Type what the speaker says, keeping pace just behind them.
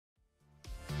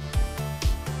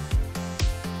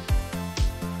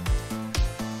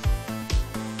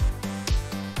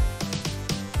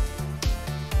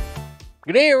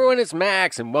Good day, everyone. It's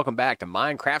Max, and welcome back to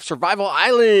Minecraft Survival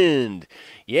Island.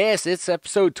 Yes, it's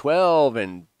episode 12,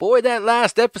 and boy, that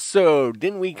last episode,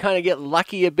 didn't we kind of get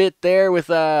lucky a bit there with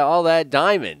all that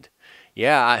diamond?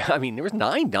 Yeah, I mean, there was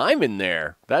 9 diamond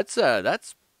there. That's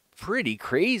pretty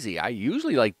crazy. I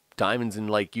usually like diamonds in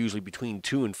like usually between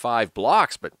 2 and 5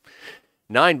 blocks, but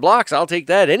 9 blocks, I'll take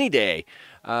that any day.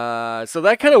 So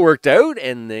that kind of worked out,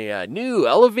 and the new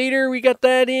elevator, we got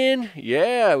that in.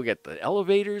 Yeah, we got the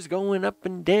elevators going up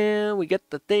and down. We got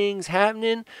the things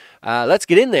happening. Let's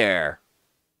get in there.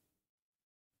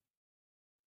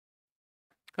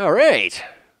 All right.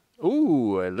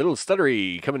 Ooh, a little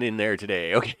stuttery coming in there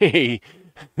today. Okay.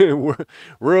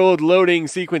 World loading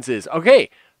sequences.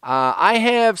 Okay. I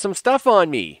have some stuff on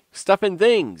me, stuff and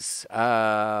things.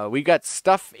 We got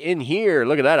stuff in here.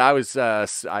 Look at that.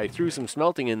 I threw some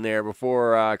smelting in there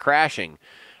before crashing.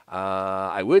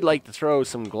 I would like to throw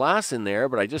some glass in there,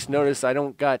 but I just noticed I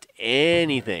don't got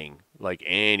anything, like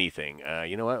anything.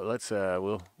 You know what? Let's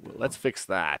fix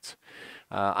that.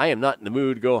 I am not in the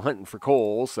mood to go hunting for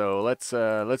coal, so let's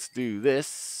do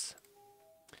this.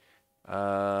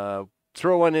 Throw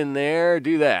one in there.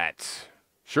 Do that.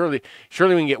 Surely we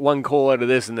can get one coal out of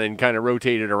this and then kind of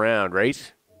rotate it around,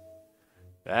 right?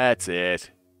 That's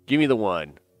it. Give me the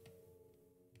one.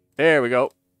 There we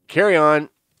go. Carry on.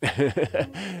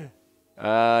 Now,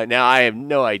 I have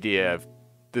no idea if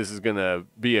this is going to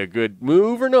be a good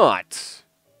move or not.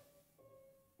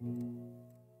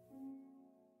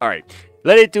 All right.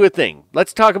 Let it do a thing.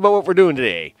 Let's talk about what we're doing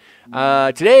today.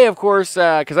 Today, of course,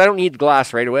 because I don't need the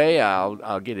glass right away,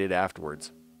 I'll get it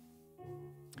afterwards.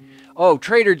 Oh,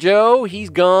 Trader Joe, he's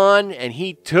gone, and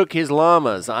he took his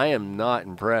llamas. I am not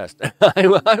impressed. I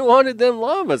wanted them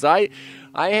llamas. I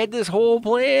had this whole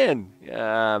plan.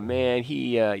 Man,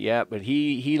 but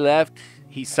he left.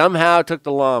 He somehow took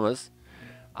the llamas.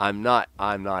 I'm not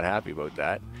happy about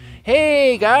that.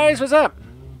 Hey, guys, what's up?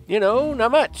 You know,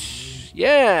 not much.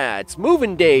 Yeah, it's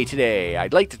moving day today.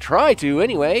 I'd like to try to,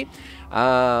 anyway.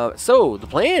 So the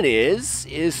plan is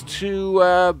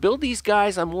to build these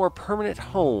guys a more permanent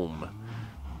home.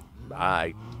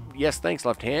 Yes, thanks,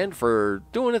 Left Hand, for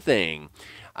doing a thing.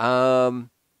 So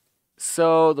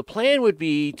the plan would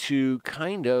be to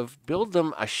kind of build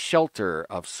them a shelter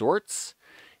of sorts,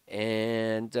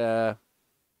 and kind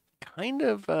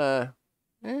of 1,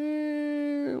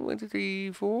 2,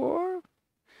 3, 4.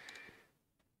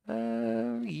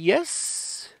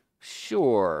 Yes,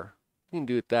 sure. You can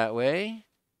do it that way.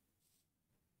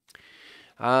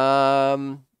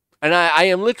 And I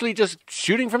am literally just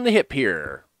shooting from the hip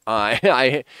here.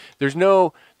 There's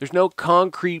no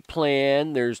concrete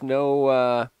plan. There's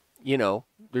no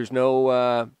this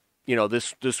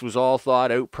was all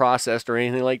thought out, processed, or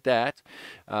anything like that.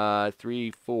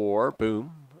 3, 4,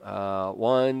 boom.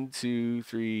 1, 2,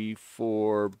 3,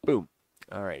 4, boom.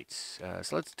 All right. So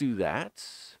let's do that.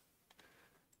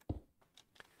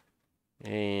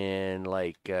 And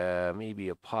like maybe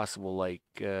a possible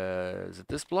is it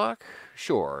this block?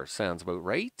 Sure, sounds about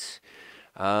right.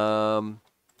 And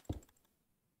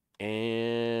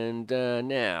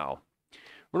now,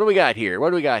 what do we got here?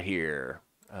 We're gonna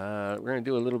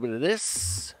do a little bit of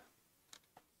this,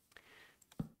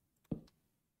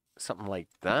 something like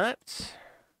that.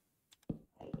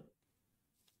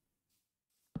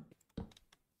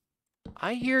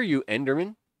 I hear you,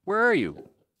 Enderman. Where are you?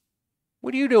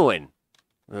 What are you doing?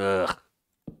 Ugh.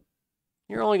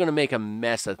 You're only going to make a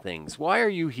mess of things. Why are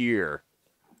you here?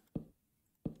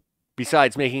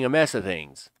 Besides making a mess of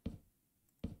things.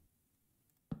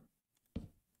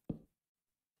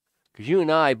 Because you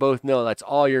and I both know that's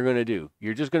all you're going to do.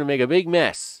 You're just going to make a big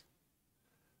mess.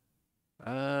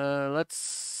 Let's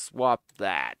swap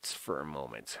that for a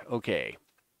moment. Okay.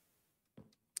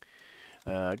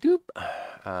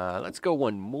 Let's go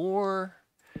one more.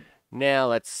 Now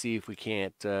let's see if we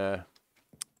can't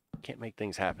make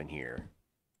things happen here.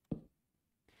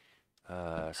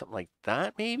 Something like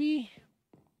that, maybe?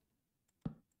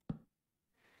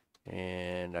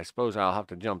 And I suppose I'll have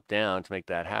to jump down to make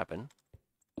that happen.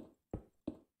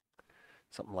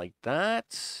 Something like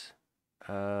that.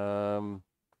 You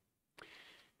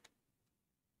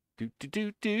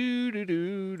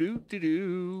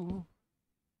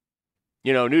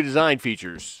know, new design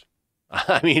features.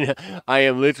 I mean, I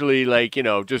am literally like,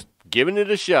 just giving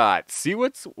it a shot. See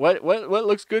what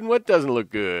looks good and what doesn't look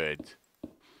good.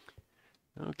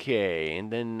 Okay,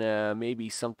 and then maybe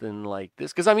something like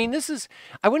this. Because, I mean,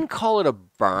 I wouldn't call it a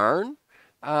barn,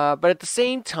 but at the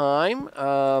same time,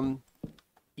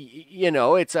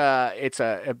 it's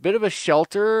a bit of a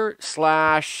shelter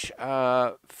slash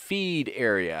feed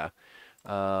area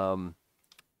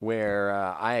where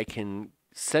I can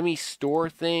semi-store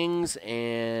things,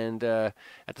 and at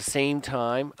the same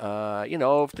time, you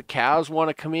know, if the cows want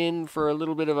to come in for a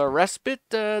little bit of a respite,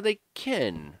 they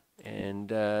can,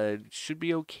 and it should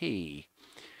be okay.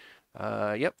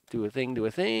 Yep, do a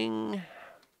thing,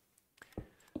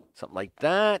 something like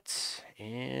that,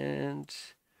 and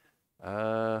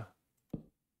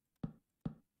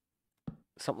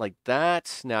something like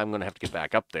that. Now I'm going to have to get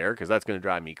back up there because that's going to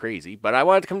drive me crazy. But I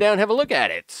wanted to come down and have a look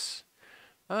at it.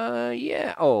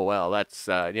 Yeah. Oh, well, that's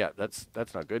not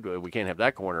good. We can't have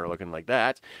that corner looking like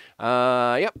that.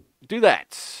 Yep. Do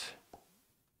that.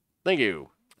 Thank you.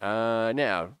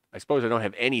 Now, I suppose I don't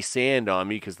have any sand on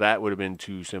me because that would have been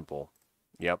too simple.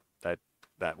 Yep.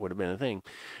 That would have been a thing.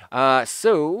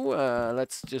 So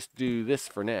let's just do this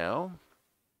for now.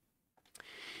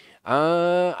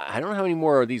 I don't know how many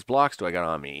more of these blocks do I got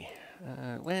on me.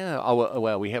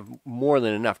 Well, we have more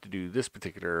than enough to do this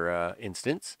particular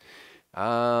instance.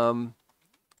 Yep,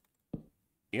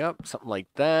 something like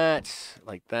that,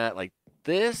 like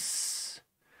this,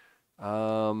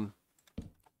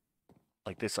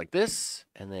 like this,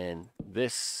 and then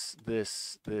this,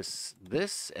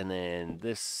 and then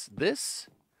this,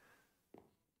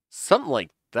 something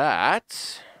like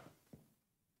that.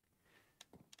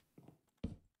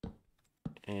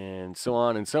 And so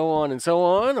on and so on and so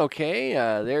on. Okay,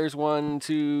 there's 1,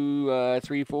 2,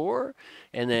 3, 4.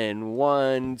 And then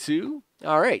 1, 2.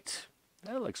 All right.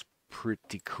 That looks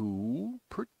pretty cool.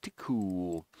 Pretty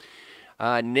cool.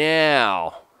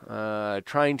 Now,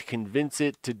 trying to convince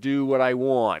it to do what I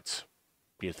want.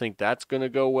 Do you think that's going to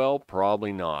go well?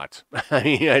 Probably not. I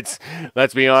mean,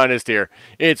 let's be honest here.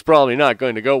 It's probably not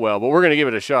going to go well, but we're going to give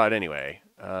it a shot anyway.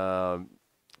 Will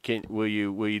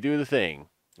you do the thing?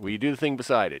 Will you do the thing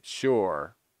beside it?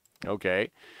 Sure.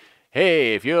 Okay.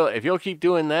 Hey, if you'll keep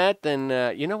doing that,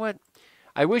 then you know what?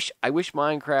 I wish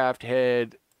Minecraft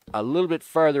had a little bit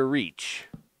farther reach.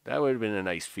 That would have been a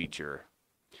nice feature.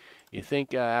 You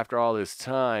think after all this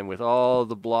time, with all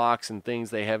the blocks and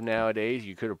things they have nowadays,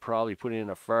 you could have probably put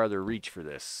in a farther reach for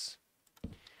this.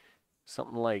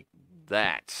 Something like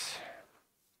that.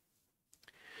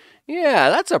 Yeah,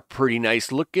 that's a pretty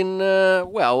nice looking,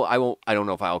 well, I don't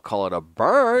know if I'll call it a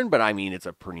barn, but I mean, it's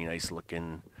a pretty nice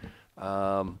looking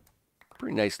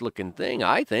thing,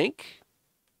 I think.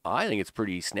 I think it's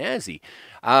pretty snazzy.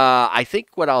 I think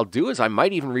what I'll do is I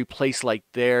might even replace like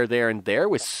there, and there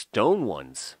with stone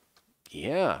ones.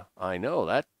 Yeah, I know,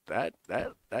 that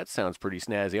sounds pretty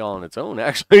snazzy all on its own,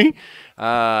 actually.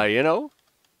 You know.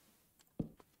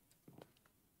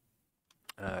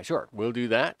 Sure, we'll do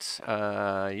that.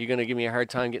 You gonna give me a hard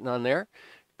time getting on there?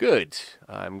 Good.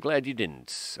 I'm glad you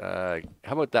didn't. How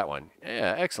about that one?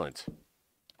 Yeah, excellent.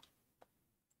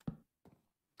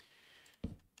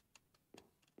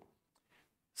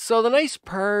 So the nice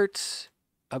part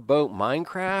about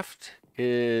Minecraft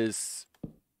is,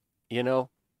 you know,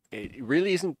 it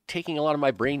really isn't taking a lot of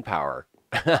my brain power.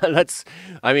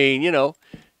 I mean, you know,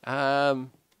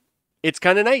 it's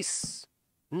kind of nice.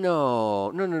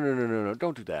 No,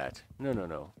 don't do that.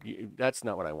 No. That's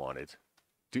not what I wanted.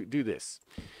 Do this.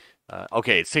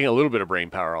 Okay, it's taking a little bit of brain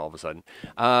power all of a sudden.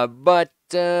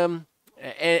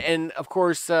 And of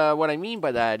course, what I mean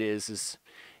by that is,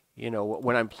 you know,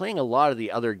 when I'm playing a lot of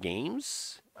the other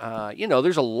games, you know,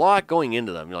 there's a lot going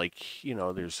into them. Like, you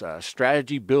know, there's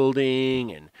strategy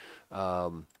building and,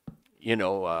 you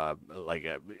know,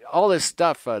 all this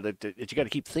stuff that you got to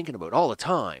keep thinking about all the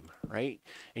time, right?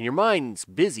 And your mind's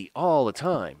busy all the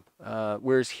time.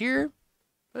 Whereas here,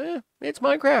 it's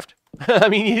Minecraft. I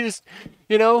mean, you just,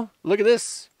 you know, look at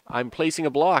this. I'm placing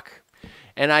a block.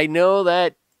 And I know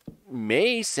that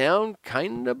may sound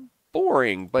kind of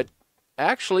boring, but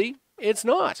actually, it's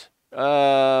not.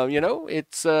 You know,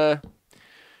 it's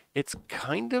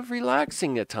kind of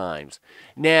relaxing at times.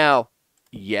 Now,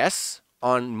 yes,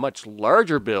 on much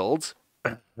larger builds,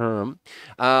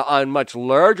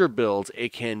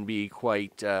 it can be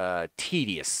quite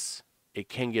tedious. It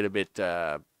can get a bit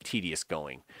tedious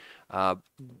going.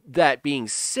 That being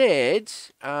said,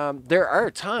 there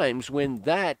are times when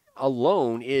that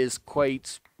alone is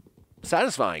quite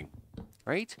satisfying,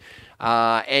 right?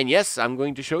 And yes, I'm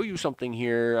going to show you something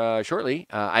here shortly.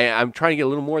 I'm trying to get a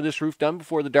little more of this roof done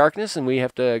before the darkness, and we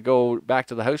have to go back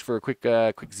to the house for a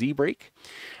quick Z break.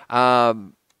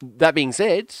 That being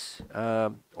said,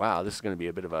 wow, this is going to be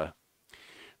a bit of a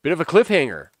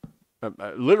cliffhanger,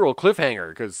 a literal cliffhanger,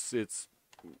 because it's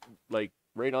like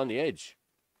right on the edge.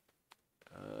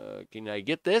 Can I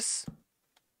get this?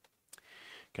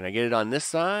 Can I get it on this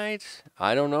side?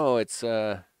 I don't know. It's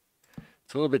a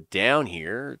little bit down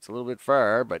here. It's a little bit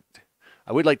far, but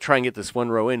I would like to try and get this one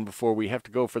row in before we have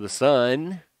to go for the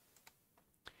sun.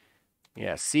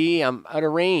 Yeah, see, I'm out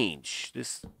of range.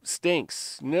 This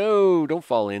stinks. No, don't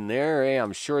fall in there. Hey,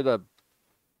 I'm sure the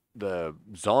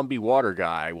zombie water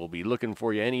guy will be looking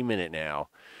for you any minute now,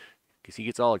 because he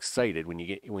gets all excited when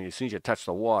as soon as you touch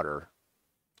the water.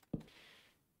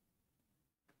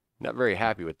 Not very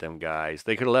happy with them guys.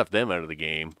 They could have left them out of the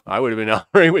game. I would have been all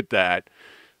right with that.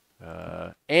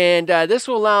 And this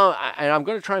will allow, and I'm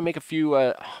going to try and make a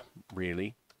few.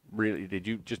 Really, did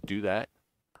you just do that?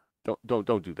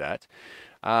 Don't do that.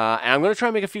 And I'm going to try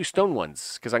and make a few stone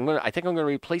ones because I think I'm going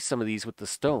to replace some of these with the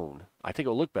stone. I think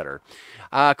it'll look better.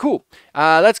 Cool.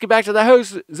 Let's get back to the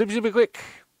house. Zip quick.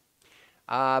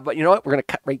 But you know what? We're going to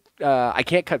cut right. I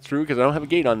can't cut through because I don't have a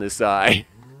gate on this side.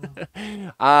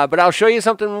 But I'll show you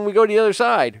something when we go to the other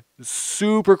side.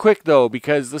 Super quick though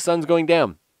because the sun's going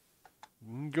down.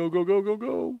 Go, go, go, go,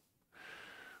 go.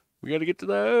 We got to get to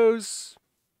the house.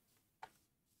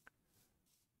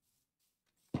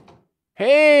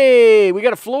 Hey, we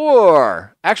got a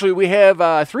floor. Actually, we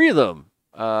have 3 of them.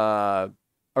 Or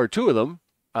 2 of them.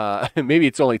 Maybe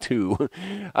it's only 2.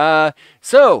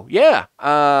 So, yeah.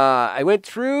 I went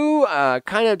through,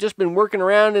 kind of just been working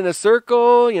around in a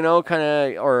circle, you know, kind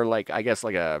of, or like, I guess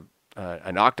like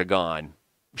an octagon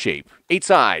shape. 8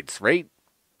 sides, right?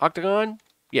 Octagon?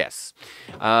 Yes.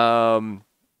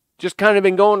 Just kind of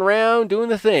been going around doing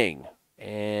the thing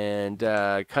and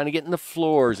kind of getting the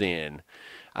floors in.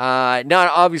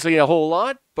 Not obviously a whole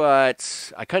lot,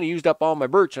 but I kind of used up all my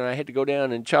birch and I had to go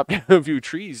down and chop down a few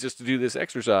trees just to do this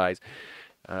exercise.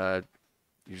 It's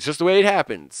just the way it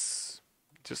happens.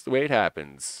 Just the way it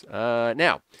happens.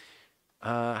 Now,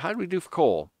 how do we do for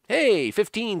coal? Hey,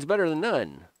 15's better than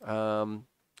none.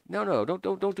 No,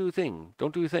 don't do a thing.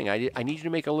 Don't do a thing. I need you to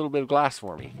make a little bit of glass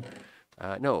for me.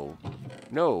 No.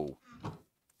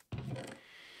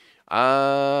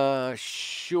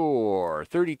 Sure.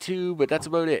 32, but that's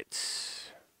about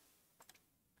it.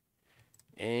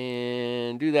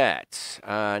 And do that.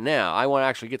 Now, I want to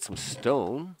actually get some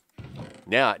stone.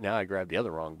 Now I grabbed the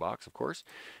other wrong box, of course.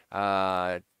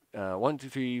 1, 2,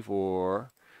 3,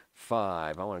 4,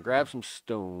 5. I want to grab some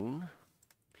stone.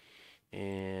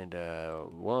 And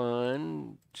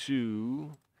 1,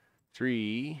 2,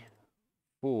 3,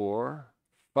 4,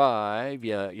 5.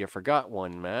 Yeah, you forgot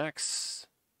one, Max.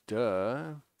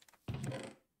 Duh.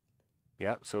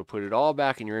 Yep, so put it all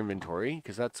back in your inventory,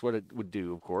 because that's what it would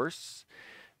do, of course.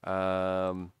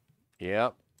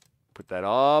 Yep, put that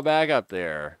all back up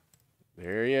there.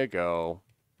 There you go.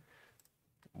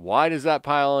 Why does that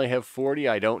pile only have 40?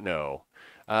 I don't know.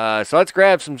 So let's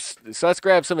grab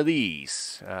some of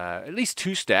these. At least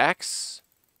 2 stacks.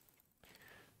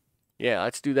 Yeah,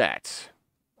 let's do that.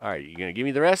 All right, you gonna give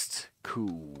me the rest?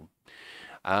 Cool.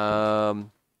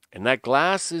 And that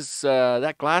glass is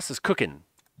cooking,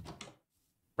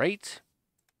 right?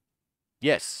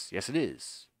 Yes, it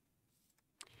is.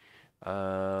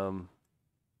 No,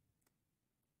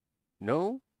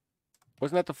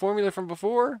 wasn't that the formula from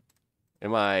before?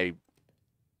 Am I?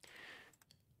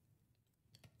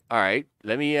 All right,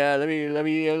 let me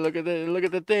look at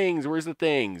the things. Where's the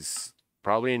things?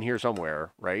 Probably in here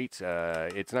somewhere, right?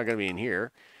 It's not gonna be in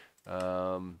here.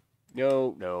 No,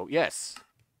 yes.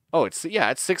 Oh, it's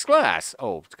 6 glass.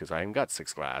 Oh, it's because I haven't got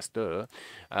 6 glass. Duh.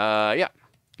 Yeah,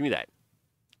 give me that.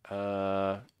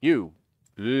 You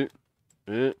do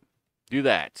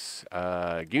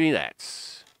that. Give me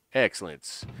that.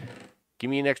 Excellent. Give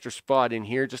me an extra spot in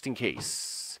here just in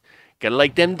case. Gotta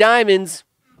like them diamonds.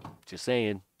 Just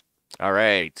saying. All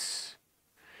right.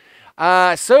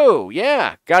 So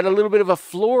yeah, got a little bit of a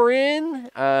floor in.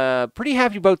 Pretty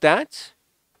happy about that.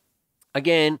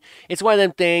 Again, it's one of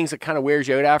them things that kind of wears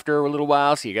you out after a little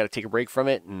while, so you got to take a break from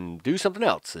it and do something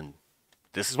else. And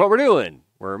this is what we're doing.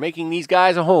 We're making these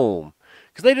guys a home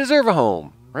because they deserve a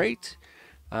home, right?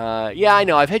 Yeah, I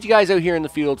know. I've had you guys out here in the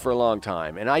field for a long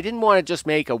time, and I didn't want to just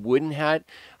make a wooden hut.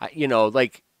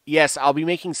 Yes, I'll be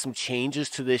making some changes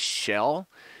to this shell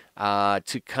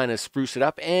to kind of spruce it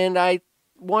up, and I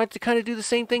wanted to kind of do the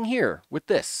same thing here with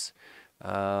this.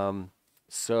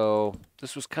 So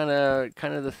this was kind of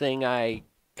the thing I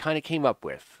kind of came up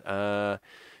with.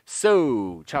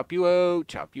 So chop you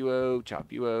out.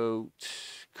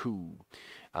 Cool.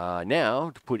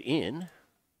 Now to put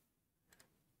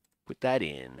that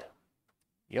in.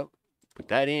 Yep. Put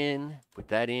that in.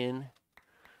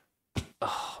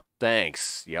 Oh,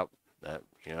 thanks. Yep.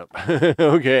 Yep.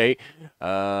 Okay.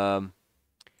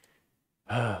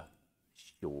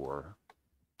 Sure.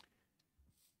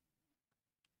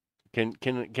 Can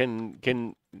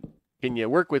you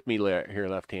work with me here,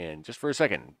 left hand, just for a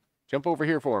second? Jump over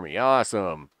here for me.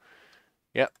 Awesome.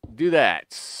 Yep, do that.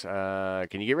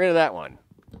 Can you get rid of that one?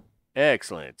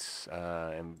 Excellent.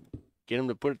 And Get him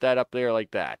to put that up there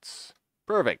like that.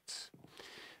 Perfect.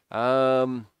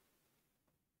 Yep.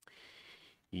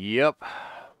 Why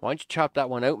don't you chop that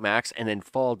one out, Max, and then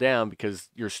fall down because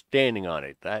you're standing on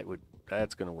it.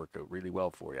 That's going to work out really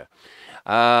well for you.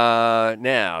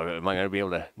 Now, am I going to be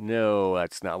able to? No,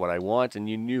 that's not what I want, and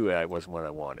you knew that wasn't what I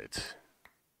wanted.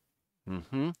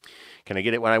 Can I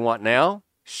get it what I want now?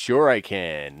 Sure I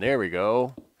can. There we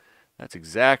go. That's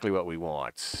exactly what we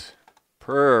want.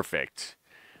 Perfect.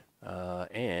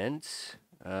 Since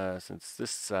this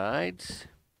side,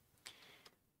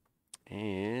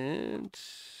 and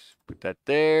put that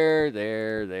there,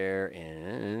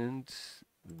 and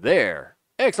there.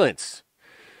 Excellent.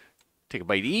 Take a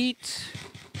bite to eat.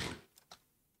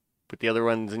 Put the other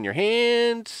ones in your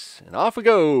hand, and off we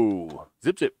go.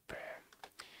 Zip, zip.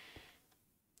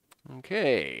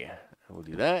 Okay, we'll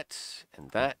do that, and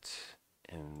that,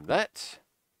 and that.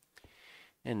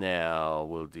 And now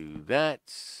we'll do that,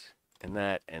 and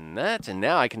that, and that. And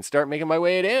now I can start making my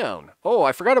way down. Oh,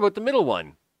 I forgot about the middle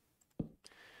one.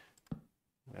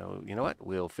 Well, you know what?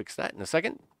 We'll fix that in a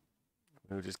second.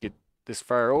 We'll just get this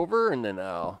far over, and then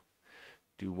I'll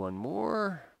do one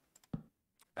more.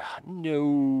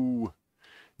 No.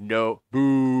 No.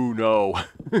 Boo, no.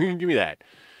 Give me that.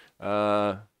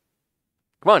 Come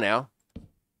on now.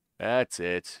 That's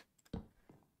it.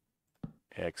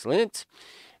 Excellent.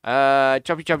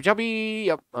 Choppy, choppy, choppy.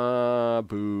 Yep.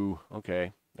 Boo.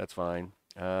 Okay, that's fine.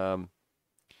 Are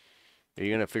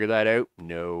you gonna figure that out?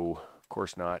 No, of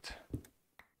course not.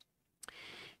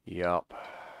 Yep.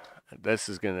 This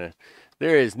is gonna.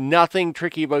 There is nothing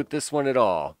tricky about this one at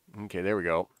all. Okay, there we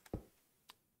go.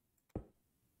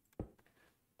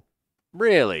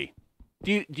 Really?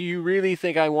 Do you really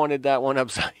think I wanted that one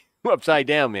upside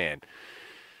down, man?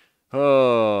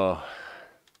 Oh,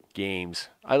 games.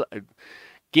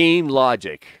 Game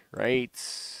logic, right?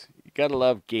 You gotta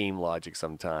love game logic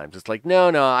sometimes. It's like, no,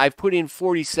 I've put in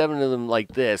 47 of them like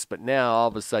this, but now all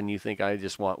of a sudden you think I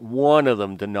just want one of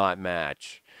them to not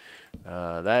match.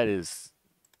 That is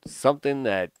something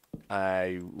that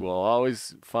I will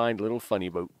always find a little funny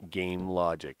about game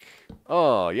logic.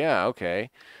 Oh, yeah,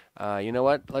 okay. You know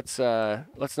what? Let's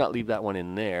not leave that one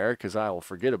in there because I will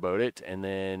forget about it, and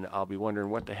then I'll be wondering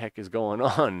what the heck is going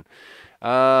on.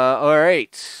 All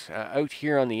right, out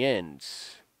here on the end.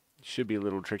 Should be a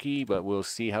little tricky, but we'll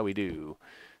see how we do.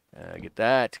 Get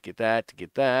that, get that,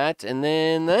 get that, and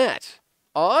then that.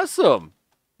 Awesome.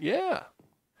 Yeah.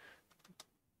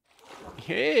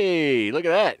 Hey, look at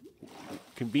that.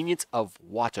 Convenience of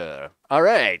water. All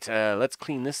right, let's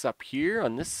clean this up here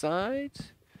on this side.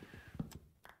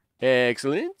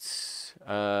 Excellent.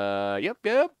 Yep.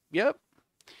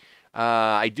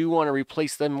 I do want to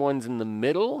replace them ones in the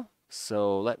middle.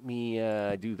 So let me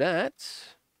do that.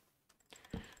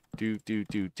 Do.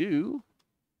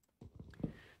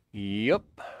 Yep.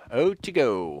 Out you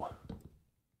go.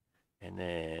 And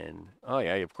then, oh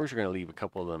yeah, of course you're going to leave a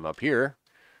couple of them up here.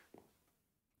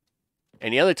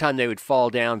 Any other time they would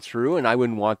fall down through, and I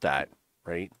wouldn't want that,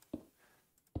 right?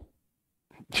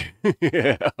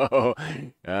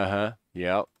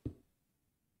 Yep.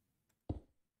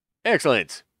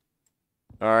 Excellent.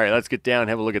 All right, let's get down and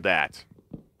have a look at that.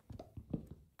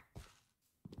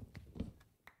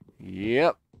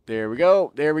 Yep. There we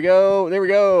go. There we go. There we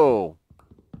go.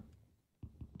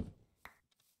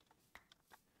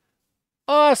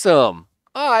 Awesome.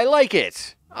 Oh, I like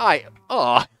it. I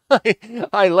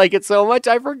like it so much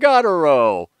I forgot a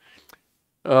row.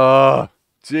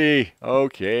 Gee.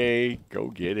 Okay.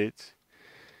 Go get it.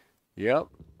 Yep.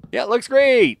 Yeah, it looks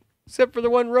great. Except for the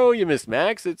one row you missed,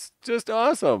 Max. It's just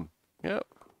awesome. Yep.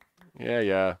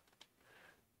 Yeah.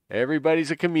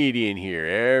 Everybody's a comedian here.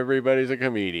 Everybody's a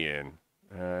comedian.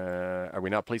 Are we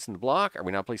not placing the block? Are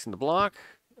we not placing the block?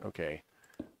 Okay.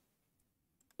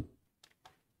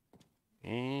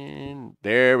 And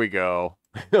there we go.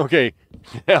 Okay.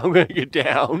 Now I'm going to get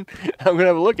down. I'm going to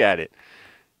have a look at it.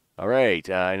 All right.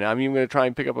 And I'm even going to try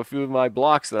and pick up a few of my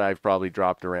blocks that I've probably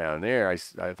dropped around. There. I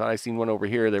thought I seen one over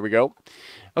here. There we go.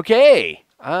 Okay.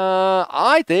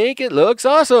 I think it looks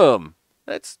awesome.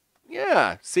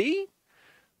 Yeah. See?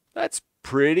 That's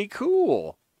pretty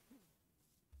cool.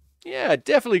 Yeah,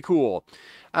 definitely cool.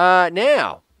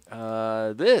 Now,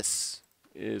 this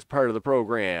is part of the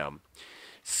program.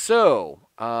 So,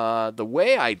 the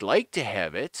way I'd like to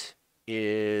have it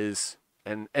is,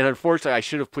 and unfortunately I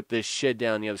should have put this shed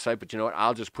down the other side, but you know what?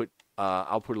 I'll just put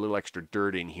a little extra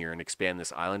dirt in here and expand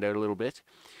this island out a little bit.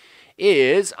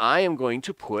 I am going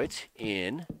to put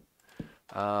in,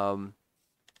 I'm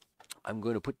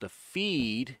going to put the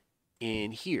feed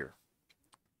in here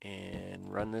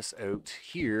and run this out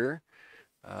here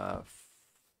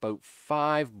about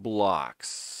 5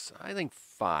 blocks. I think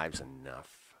 5's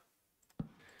enough.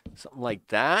 Something like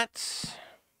that.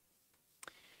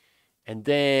 And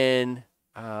then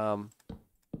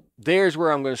there's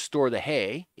where I'm going to store the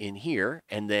hay, in here,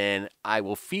 and then I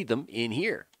will feed them in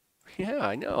here. Yeah,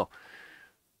 I know.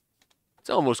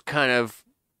 It's almost kind of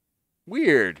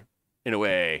weird in a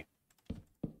way.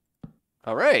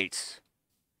 All right.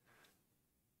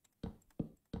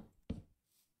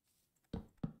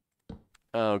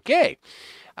 Okay.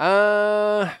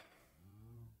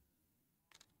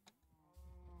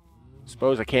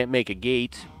 Suppose I can't make a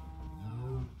gate.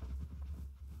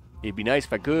 It'd be nice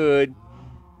if I could.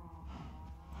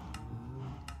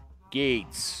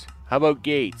 Gates. How about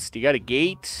gates? Do you got a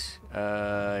gate?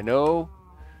 No.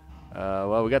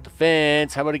 Well, we got the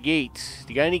fence. How about a gate?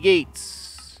 Do you got any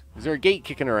gates? Is there a gate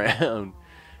kicking around?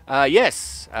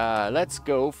 Yes. Let's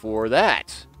go for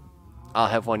that. I'll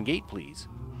have one gate, please.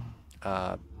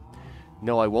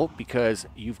 No, I won't, because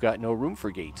you've got no room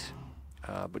for gate.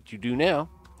 But you do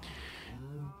now.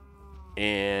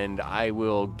 And I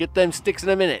will get them sticks in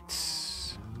a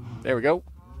minute. There we go.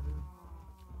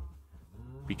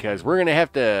 Because we're going to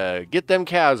have to get them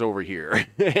cows over here.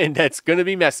 And that's going to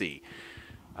be messy.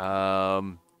 Yeah,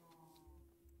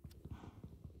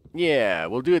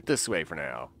 we'll do it this way for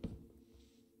now.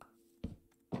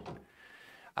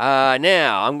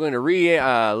 Now, I'm going to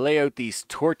lay out these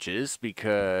torches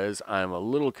because I'm a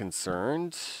little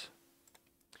concerned.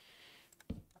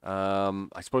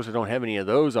 I suppose I don't have any of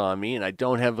those on me, and I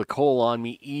don't have the coal on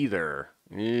me either.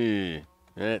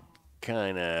 That's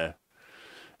kind of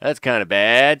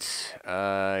bad.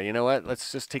 You know what?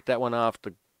 Let's just take that one off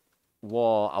the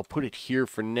wall. I'll put it here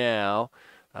for now.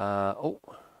 Oh,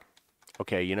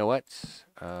 okay. You know what?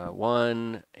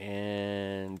 1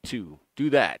 and 2.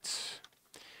 Do that.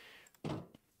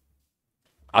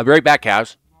 I'll be right back,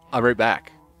 cows. I'll be right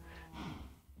back.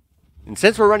 And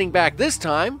since we're running back this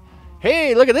time,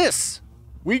 hey, look at this.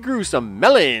 We grew some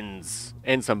melons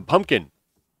and some pumpkin.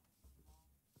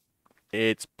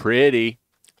 It's pretty.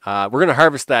 We're gonna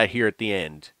harvest that here at the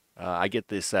end. I get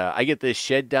this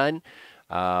shed done.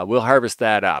 We'll harvest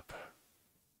that up.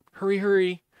 Hurry,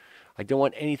 hurry. I don't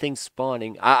want anything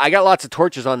spawning. I got lots of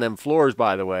torches on them floors,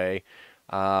 by the way.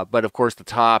 But of course the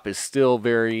top is still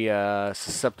very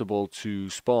susceptible to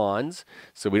spawns.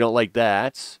 So we don't like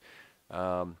that.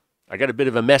 I got a bit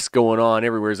of a mess going on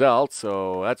everywhere else,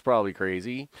 so that's probably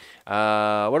crazy.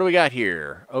 What do we got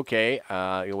here? Okay,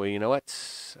 well, you know what?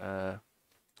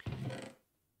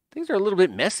 Things are a little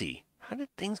bit messy. How did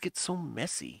things get so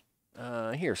messy?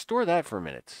 Here, store that for a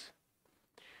minute.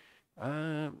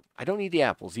 I don't need the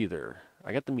apples either.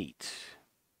 I got the meat.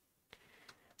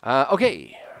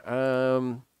 Okay.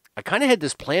 I kind of had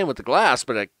this plan with the glass,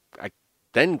 but I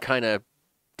then kind of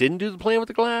didn't do the plan with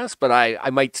the glass, but I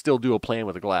might still do a plan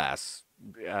with the glass.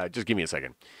 Just give me a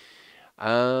second.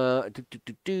 What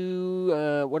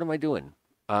am I doing?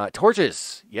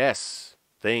 Torches. Yes.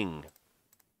 Thing.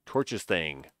 Torches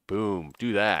thing. Boom.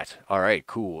 Do that. All right.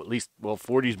 Cool. At least, well,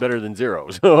 40 is better than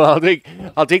 0. So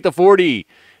I'll take the 40,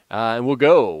 and we'll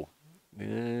go.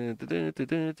 Yep.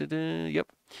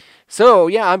 So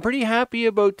yeah, I'm pretty happy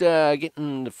about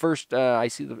getting the first.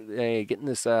 Getting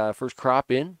this first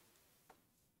crop in.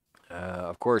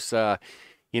 Of course,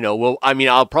 you know, well, I mean,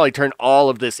 I'll probably turn all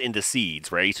of this into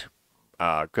seeds, right?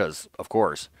 Because, of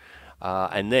course.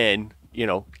 And then, you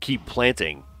know, keep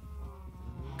planting.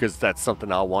 Because that's something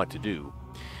I'll want to do.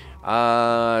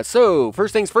 So,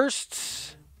 first things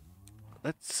first.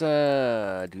 Let's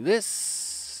do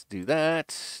this. Do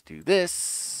that. Do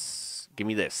this. Give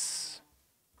me this.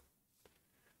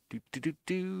 Do do do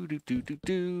do do do do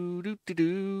do do do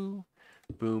do.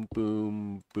 Boom,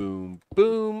 boom, boom,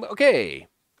 boom. Okay.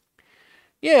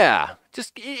 Yeah,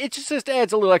 it just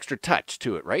adds a little extra touch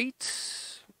to it, right?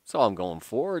 That's all I'm going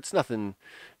for. It's nothing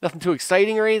too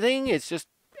exciting or anything. It's just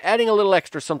adding a little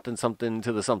extra something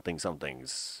to the somethings.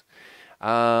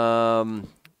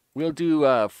 We'll do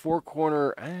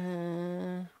 4-corner.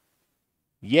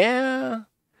 Yeah,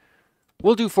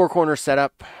 we'll do 4-corner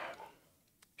setup.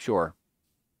 Sure.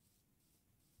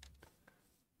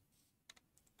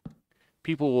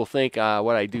 People will think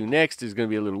what I do next is going to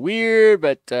be a little weird,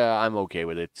 but I'm okay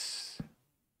with it.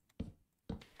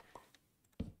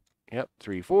 Yep,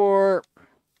 3, 4.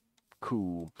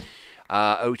 Cool.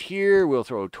 Out here, we'll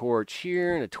throw a torch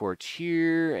here and a torch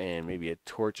here, and maybe a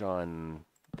torch on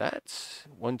that.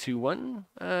 1, 2, 1.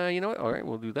 You know what? All right,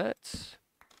 we'll do that.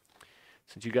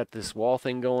 Since you got this wall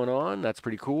thing going on, that's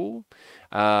pretty cool.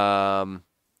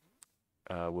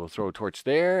 We'll throw a torch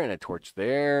there, and a torch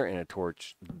there, and a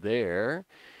torch there.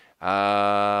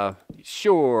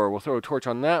 Sure, we'll throw a torch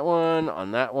on that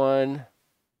one,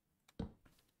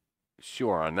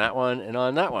 Sure, on that one, and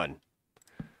on that one.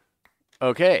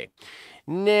 Okay.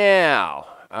 Now,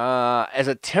 as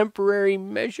a temporary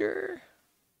measure...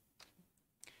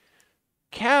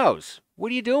 Cows, what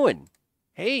are you doing?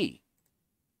 Hey,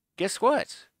 guess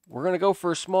what? We're going to go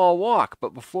for a small walk,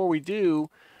 but before we do,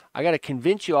 I got to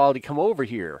convince you all to come over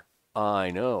here.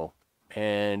 I know.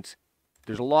 And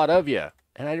there's a lot of you.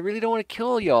 And I really don't want to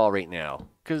kill you all right now.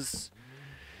 Because,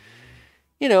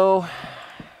 you know,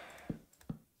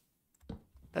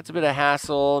 that's a bit of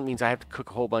hassle. It means I have to cook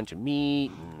a whole bunch of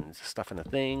meat and stuff into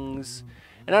things.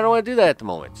 And I don't want to do that at the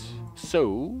moment.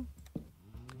 So,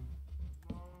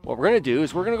 what we're going to do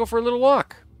is we're going to go for a little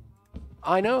walk.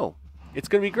 I know. It's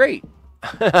going to be great.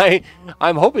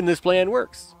 I'm hoping this plan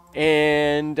works.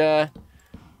 And at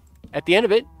the end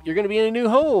of it, you're going to be in a new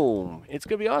home. It's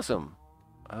going to be awesome.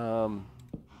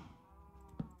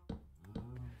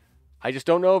 I just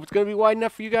don't know if it's going to be wide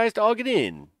enough for you guys to all get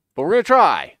in. But we're going to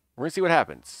try. We're going to see what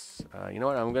happens. You know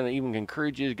what? I'm going to even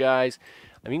encourage you guys.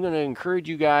 I'm even going to encourage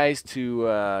you guys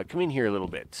to come in here a little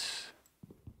bit.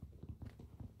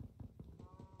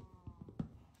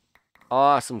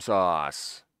 Awesome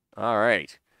sauce. All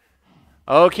right.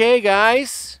 Okay,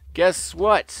 guys. Guess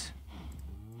what?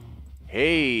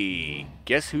 Hey,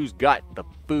 guess who's got the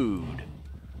food?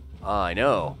 I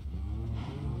know.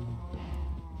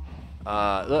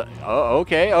 Look. Oh,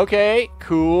 okay.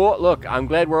 Cool. Look, I'm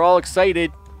glad we're all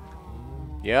excited.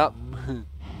 Yep.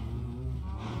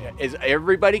 Is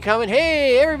everybody coming?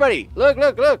 Hey, everybody. Look.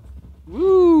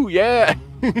 Woo, yeah.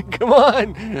 Come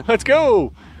on. Let's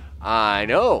go. I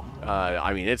know.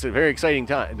 I mean, it's a very exciting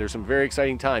time. There's some very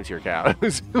exciting times here,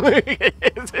 cows.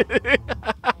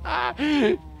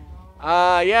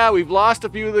 Yeah, we've lost a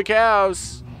few of the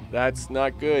cows. That's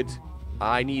not good.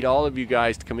 I need all of you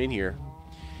guys to come in here.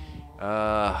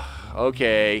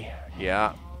 Okay.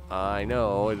 Yeah, I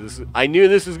know. I knew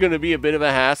this was going to be a bit of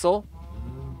a hassle.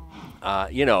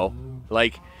 You know,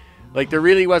 like there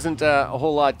really wasn't a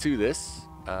whole lot to this.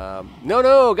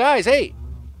 No, guys, hey.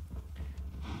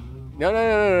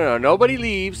 No. Nobody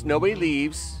leaves.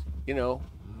 You know,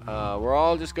 we're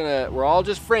all just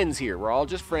friends here. We're all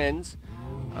just friends.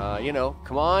 You know,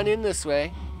 come on in this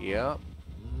way. Yep.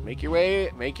 Make your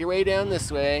way down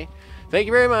this way. Thank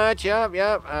you very much. Yep.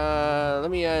 Let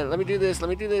me do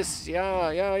this.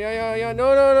 Yeah.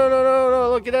 No.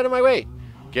 Look, get out of my way.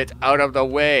 Get out of the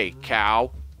way,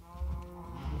 cow.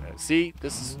 See,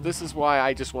 this is why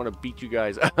I just want to beat you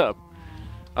guys up.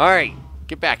 All right,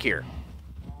 get back here.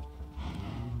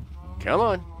 Come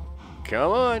on.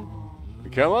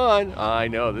 I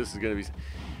know this is going to be...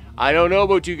 I don't know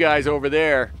about you guys over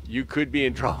there. You could be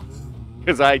in trouble.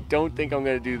 Because I don't think I'm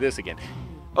going to do this again.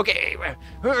 Okay.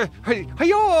 Come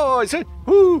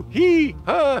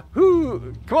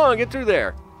on, get through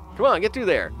there.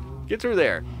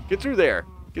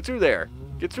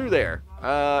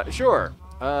 Sure.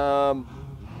 What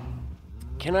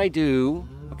can I do?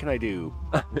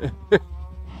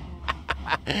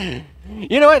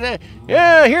 You know what?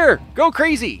 Yeah, here, go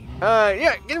crazy.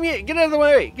 Yeah, get out of the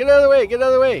way.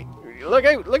 Look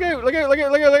out.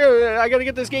 I gotta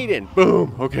get this gate in.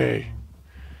 Boom. Okay.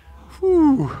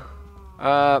 Whew.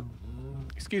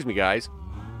 Excuse me, guys.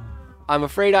 I'm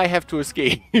afraid I have to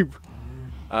escape.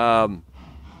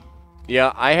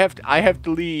 Yeah, I have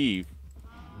to leave.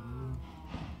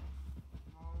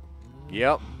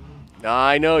 Yep.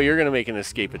 I know you're gonna make an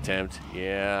escape attempt.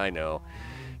 Yeah, I know.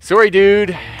 Sorry,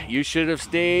 dude. You should have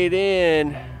stayed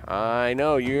in. I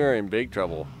know you're in big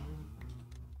trouble.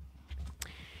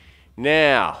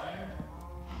 Now,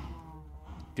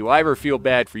 do I ever feel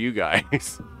bad for you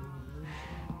guys?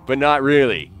 But not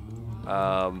really.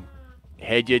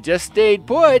 Had you just stayed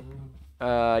put,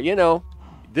 you know,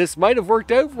 this might have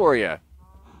worked out for you.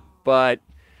 But,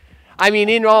 I mean,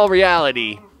 in all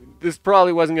reality, this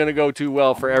probably wasn't going to go too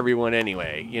well for everyone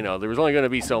anyway. You know, there was only going to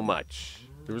be so much.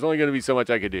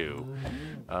 I could do.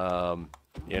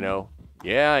 You know?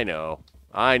 Yeah, I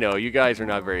know. You guys are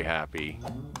not very happy.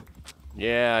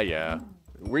 Yeah.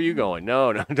 Where are you going?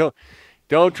 No,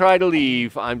 don't try to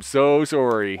leave. I'm so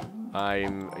sorry.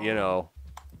 You know,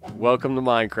 welcome to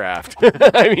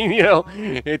Minecraft. I mean, you know,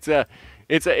 it's a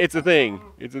thing.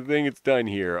 It's a thing. It's done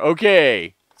here.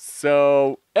 Okay.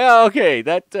 So, yeah, okay.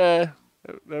 That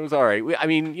was all right. I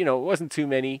mean, you know, it wasn't too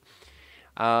many.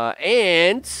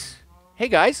 And hey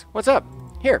guys, what's up?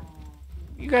 Here,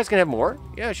 you guys can have more.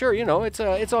 Yeah, sure. You know, it's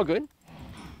all good.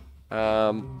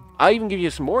 I'll even give you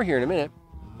some more here in a minute.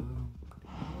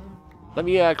 Let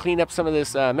me clean up some of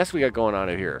this mess we got going on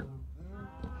over here.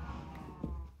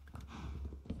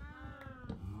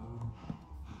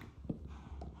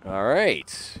 All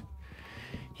right.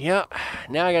 Yep.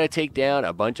 Now I got to take down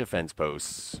a bunch of fence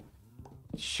posts.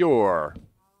 Sure.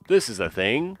 This is a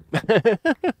thing.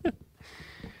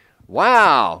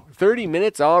 Wow. 30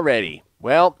 minutes already.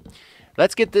 Well,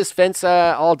 let's get this fence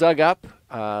all dug up.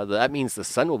 That means the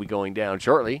sun will be going down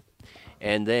shortly.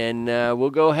 And then we'll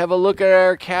go have a look at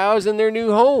our cows in their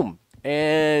new home.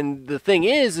 And the thing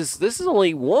is this is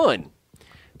only one.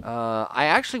 I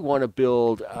actually want to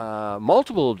build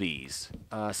multiple of these.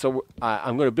 So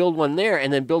I'm going to build one there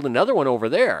and then build another one over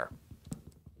there.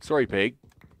 Sorry, pig.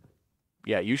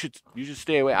 Yeah, you should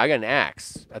stay away. I got an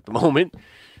axe at the moment.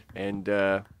 And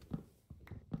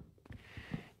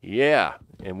yeah,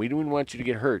 and we don't want you to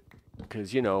get hurt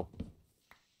because, you know,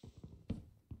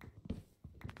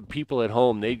 people at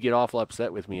home, they'd get awful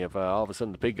upset with me if all of a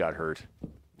sudden the pig got hurt.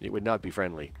 It would not be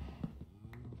friendly.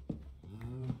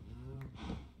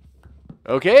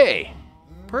 Okay.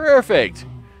 Perfect.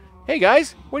 Hey,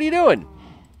 guys. What are you doing?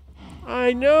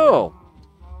 I know.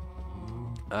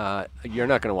 You're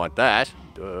not going to want that.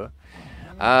 Duh.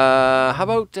 How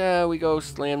about we go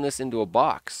slam this into a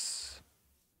box?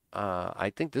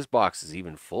 I think this box is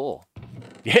even full.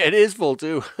 Yeah, it is full,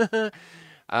 too.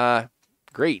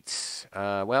 Great.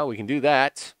 Well, we can do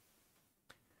that.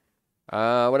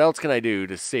 What else can I do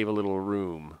to save a little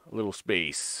room, a little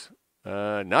space?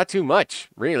 Not too much,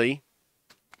 really.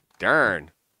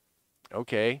 Darn.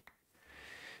 Okay.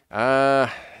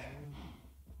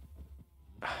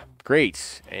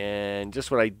 Great. And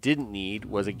just what I didn't need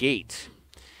was a gate.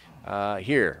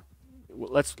 Here.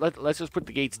 Let's just put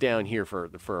the gates down here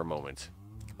for a moment.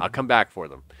 I'll come back for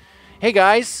them. Hey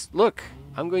guys, look.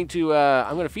 I'm going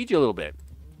to feed you a little bit.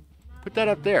 Put that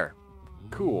up there.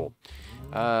 Cool.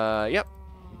 Yep.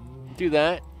 Do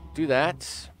that. Do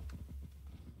that.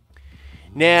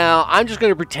 Now, I'm just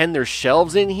going to pretend there's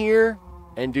shelves in here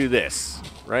and do this,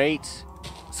 right?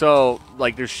 So,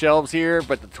 like, there's shelves here,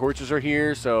 but the torches are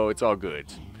here, so it's all good.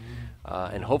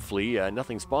 And hopefully,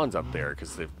 nothing spawns up there,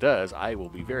 because if it does, I will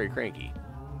be very cranky.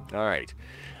 All right.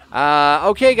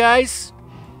 Okay, guys.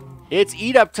 It's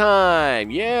eat up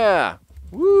time. Yeah.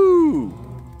 Woo.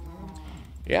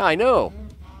 Yeah, I know.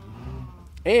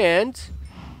 And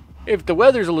if the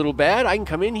weather's a little bad, I can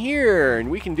come in here,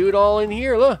 and we can do it all in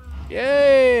here. Look.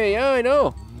 Yay. Yeah, I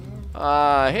know.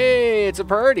 Hey, it's a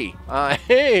party.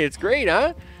 Hey, it's great,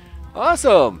 huh?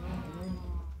 Awesome.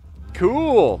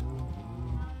 Cool.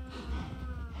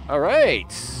 All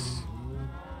right.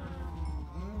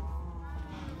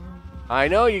 I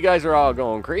know you guys are all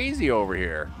going crazy over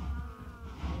here.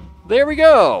 There we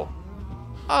go.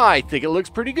 I think it looks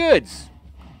pretty good.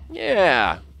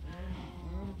 Yeah.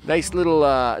 Nice little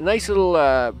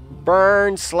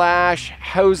barn /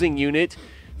 housing unit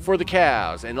for the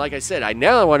cows. And like I said, I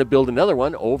want to build another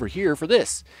one over here for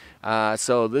this.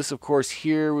 So this, of course,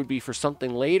 here would be for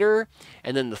something later.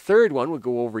 And then the third one would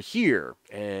go over here.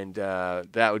 And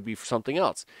that would be for something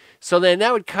else. So then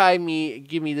that would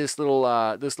give me this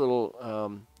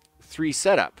little 3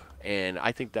 setup. And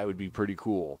I think that would be pretty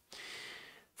cool.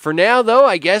 For now, though,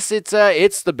 I guess it's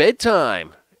the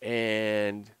bedtime.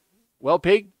 And, well,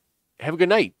 pig, have a good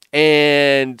night.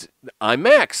 And I'm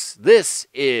Max. This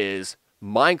is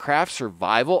Minecraft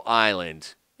Survival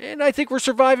Island. And I think we're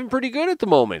surviving pretty good at the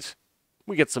moment.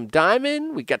 We got some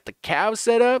diamond. We got the cow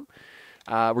set up.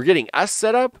 We're getting us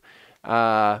set up.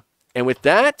 And with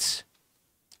that,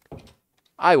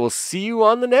 I will see you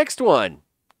on the next one.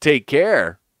 Take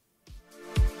care.